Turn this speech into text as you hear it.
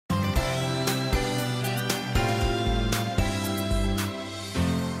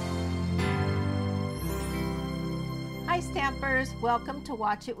Stampers, welcome to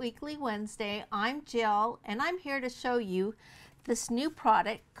Watch It Weekly Wednesday. I'm Jill and I'm here to show you this new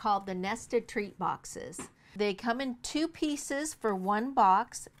product called the Nested Treat Boxes. They come in 2 pieces for 1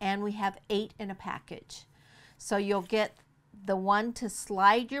 box and we have 8 in a package. So you'll get the one to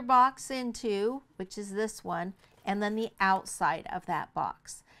slide your box into, which is this one, and then the outside of that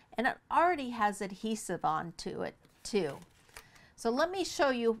box. And it already has adhesive onto it too. So let me show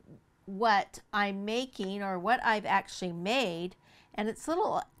you what I'm making, or what I've actually made. And it's a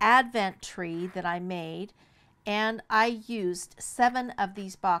little advent tree that I made, and I used 7 of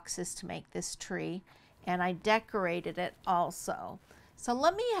these boxes to make this tree, and I decorated it also. So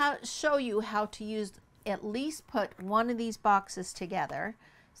let me show you how to at least put one of these boxes together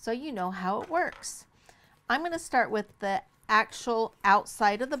so you know how it works. I'm going to start with the actual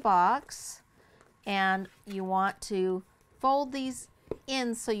outside of the box, and you want to fold these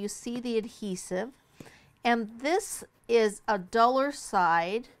in so you see the adhesive. And this is a duller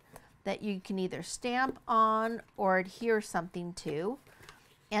side that you can either stamp on or adhere something to.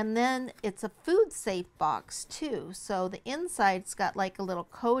 And then it's a food safe box too, so the inside's got like a little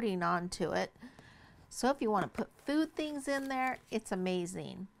coating onto it. So if you want to put food things in there, it's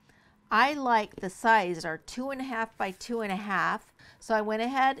amazing. I like the size are 2.5 by 2.5, so I went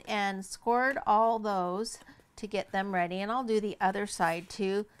ahead and scored all those to get them ready, and I'll do the other side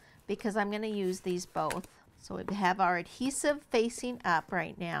too because I'm going to use these both. So we have our adhesive facing up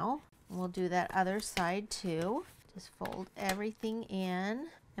right now. We'll do that other side too. Just fold everything in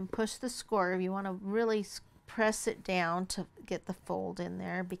and push the score. You want to really press it down to get the fold in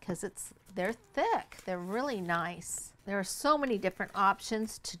there because they're thick. They're really nice. There are so many different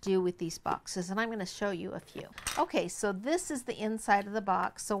options to do with these boxes, and I'm going to show you a few. Okay, so this is the inside of the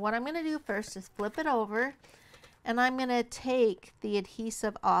box. So what I'm going to do first is flip it over, and I'm going to take the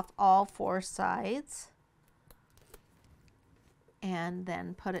adhesive off all 4 sides and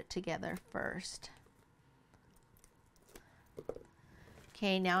then put it together first.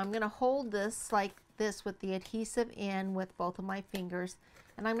 Okay, now I'm going to hold this like this with the adhesive in with both of my fingers,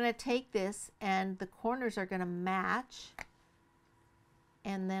 and I'm going to take this and the corners are going to match,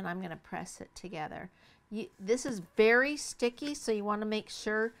 and then I'm going to press it together. This is very sticky, so you want to make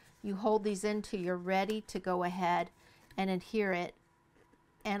sure you hold these until you're ready to go ahead and adhere it.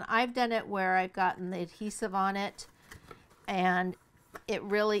 And I've done it where I've gotten the adhesive on it and it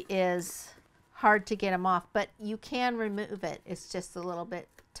really is hard to get them off, but you can remove it. It's just a little bit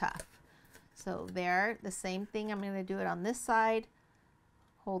tough. So there, the same thing. I'm going to do it on this side.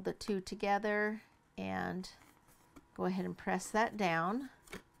 Hold the 2 together and go ahead and press that down.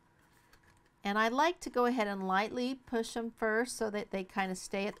 And I like to go ahead and lightly push them first so that they kind of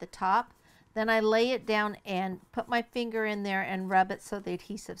stay at the top. Then I lay it down and put my finger in there and rub it so the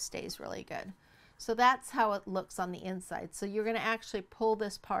adhesive stays really good. So that's how it looks on the inside. So you're going to actually pull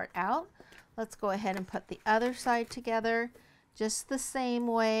this part out. Let's go ahead and put the other side together just the same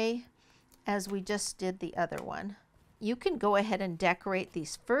way as we just did the other one. You can go ahead and decorate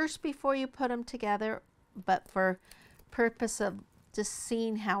these first before you put them together, but for purpose of just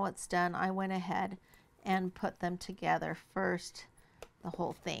seeing how it's done, I went ahead and put them together first, the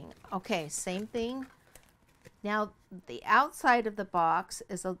whole thing. Okay, same thing. Now the outside of the box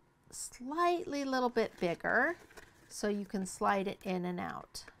is a slightly little bit bigger, so you can slide it in and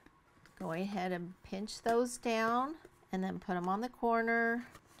out. Go ahead and pinch those down and then put them on the corner.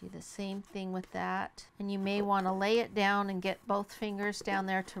 Do the same thing with that. And you may want to lay it down and get both fingers down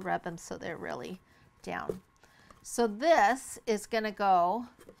there to rub them so they're really down. So this is going to go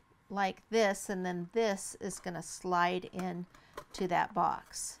like this, and then this is going to slide in to that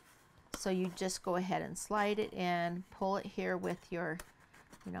box. So you just go ahead and slide it in, pull it here with your,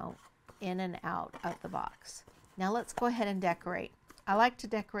 in and out of the box. Now let's go ahead and decorate. I like to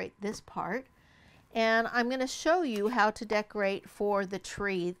decorate this part, and I'm going to show you how to decorate for the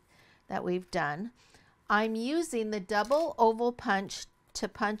tree that we've done. I'm using the double oval punch to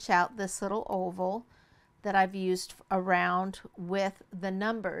punch out this little oval that I've used around with the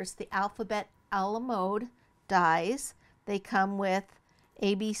numbers, the alphabet a la mode dies. They come with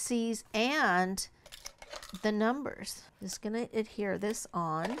ABCs and the numbers. Just going to adhere this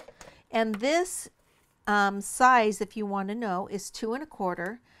on. And this size, if you want to know, is 2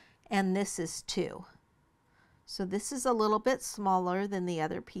 1/4, and this is 2. So this is a little bit smaller than the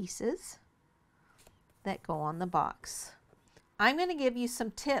other pieces that go on the box. I'm going to give you some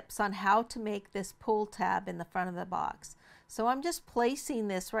tips on how to make this pull tab in the front of the box. So I'm just placing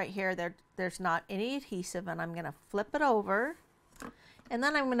this right here. There's not any adhesive, and I'm going to flip it over, and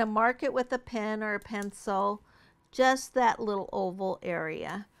then I'm going to mark it with a pen or a pencil, just that little oval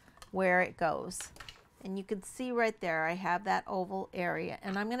area where it goes. And you can see right there I have that oval area,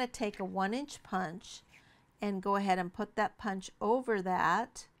 and I'm going to take a 1-inch punch and go ahead and put that punch over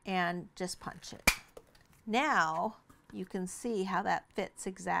that and just punch it. Now you can see how that fits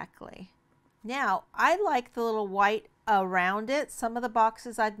exactly. Now I like the little white around it. Some of the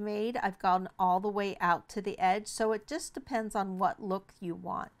boxes I've made, I've gone all the way out to the edge, so it just depends on what look you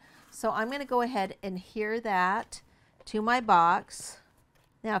want. So I'm going to go ahead and adhere that to my box.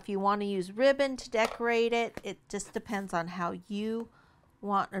 Now if you want to use ribbon to decorate it, it just depends on how you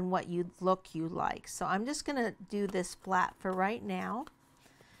want and what look you like. So I'm just going to do this flat for right now.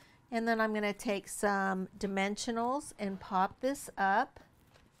 And then I'm going to take some dimensionals and pop this up.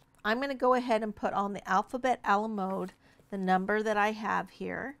 I'm going to go ahead and put on the alphabet a la mode the number that I have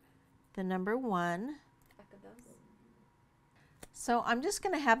here, the number 1. So I'm just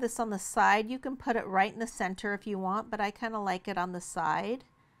going to have this on the side. You can put it right in the center if you want, but I kind of like it on the side.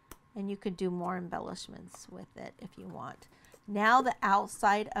 And you could do more embellishments with it if you want. Now the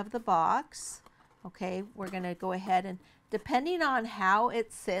outside of the box, okay, we're going to go ahead and, depending on how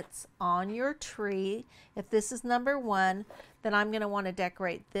it sits on your tree, if this is number 1, then I'm going to want to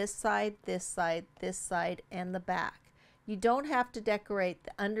decorate this side, this side, this side, and the back. You don't have to decorate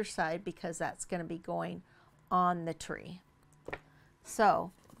the underside because that's going to be going on the tree.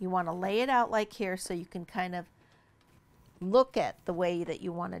 So you want to lay it out like here so you can kind of look at the way that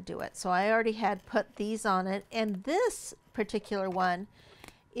you want to do it. So I already had put these on it, and this particular one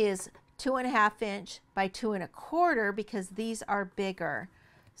is 2.5 inch by 2 1/4 because these are bigger.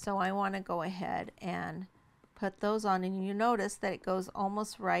 So I want to go ahead and put those on, and you notice that it goes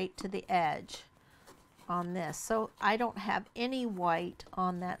almost right to the edge on this. So I don't have any white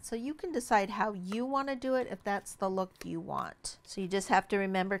on that, so you can decide how you want to do it if that's the look you want. So you just have to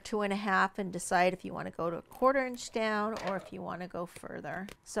remember 2.5 and decide if you want to go to a 1/4 inch down or if you want to go further.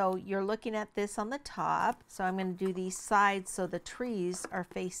 So you're looking at this on the top, so I'm going to do these sides so the trees are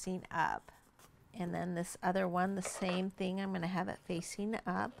facing up. And then this other one, the same thing, I'm going to have it facing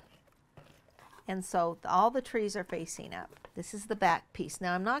up. And so all the trees are facing up. This is the back piece.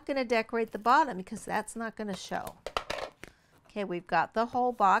 Now I'm not going to decorate the bottom because that's not going to show. Okay, we've got the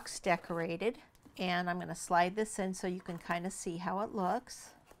whole box decorated, and I'm going to slide this in so you can kind of see how it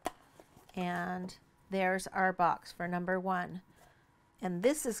looks. And there's our box for number 1. And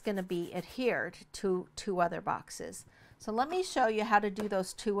this is going to be adhered to 2 other boxes. So let me show you how to do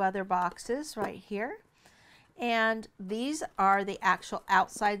those 2 other boxes right here. And these are the actual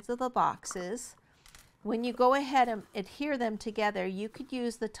outsides of the boxes. When you go ahead and adhere them together, you could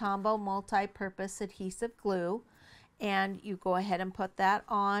use the Tombow multi-purpose adhesive glue, and you go ahead and put that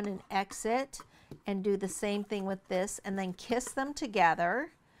on and exit and do the same thing with this, and then kiss them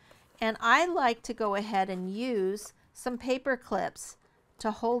together. And I like to go ahead and use some paper clips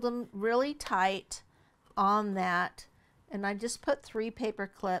to hold them really tight on that, and I just put 3 paper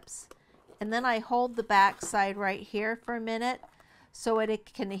clips. And then I hold the back side right here for a minute so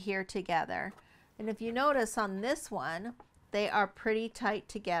it can adhere together. And if you notice on this one, they are pretty tight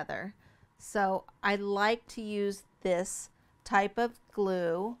together. So I like to use this type of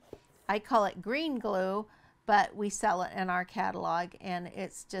glue. I call it green glue, but we sell it in our catalog, and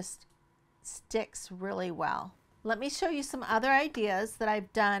it's just sticks really well. Let me show you some other ideas that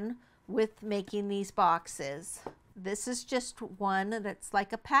I've done with making these boxes. This is just one that's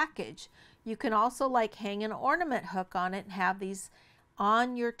like a package. You can also like hang an ornament hook on it and have these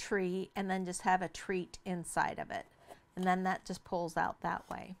on your tree, and then just have a treat inside of it. And then that just pulls out that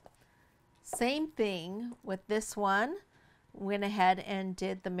way. Same thing with this one. Went ahead and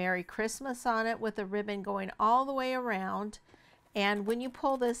did the Merry Christmas on it with a ribbon going all the way around. And when you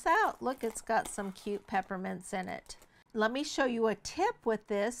pull this out, look, it's got some cute peppermints in it. Let me show you a tip with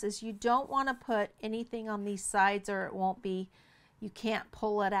this is you don't want to put anything on these sides or it won't be, you can't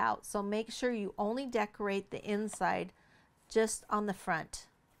pull it out. So make sure you only decorate the inside just on the front.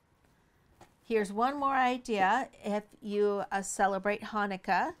 Here's one more idea if you celebrate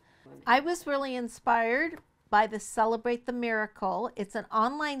Hanukkah. I was really inspired by the Celebrate the Miracle. It's an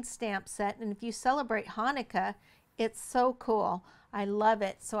online stamp set, and if you celebrate Hanukkah, it's so cool. I love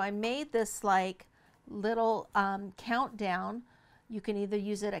it. So I made this like little countdown. You can either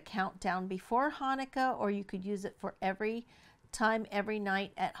use it a countdown before Hanukkah, or you could use it for every time, every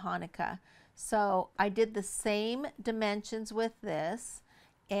night at Hanukkah. So I did the same dimensions with this,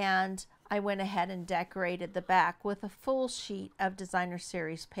 and I went ahead and decorated the back with a full sheet of designer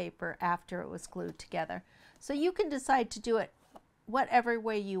series paper after it was glued together. So you can decide to do it whatever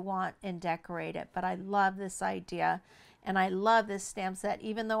way you want and decorate it, but I love this idea, and I love this stamp set.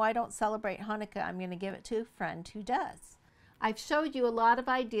 Even though I don't celebrate Hanukkah, I'm going to give it to a friend who does. I've showed you a lot of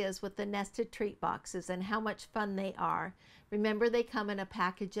ideas with the nested treat boxes and how much fun they are. Remember, they come in a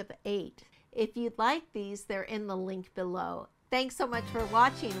package of 8. If you'd like these, they're in the link below. Thanks so much for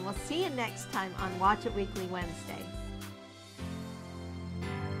watching, and we'll see you next time on Watch It Weekly Wednesday.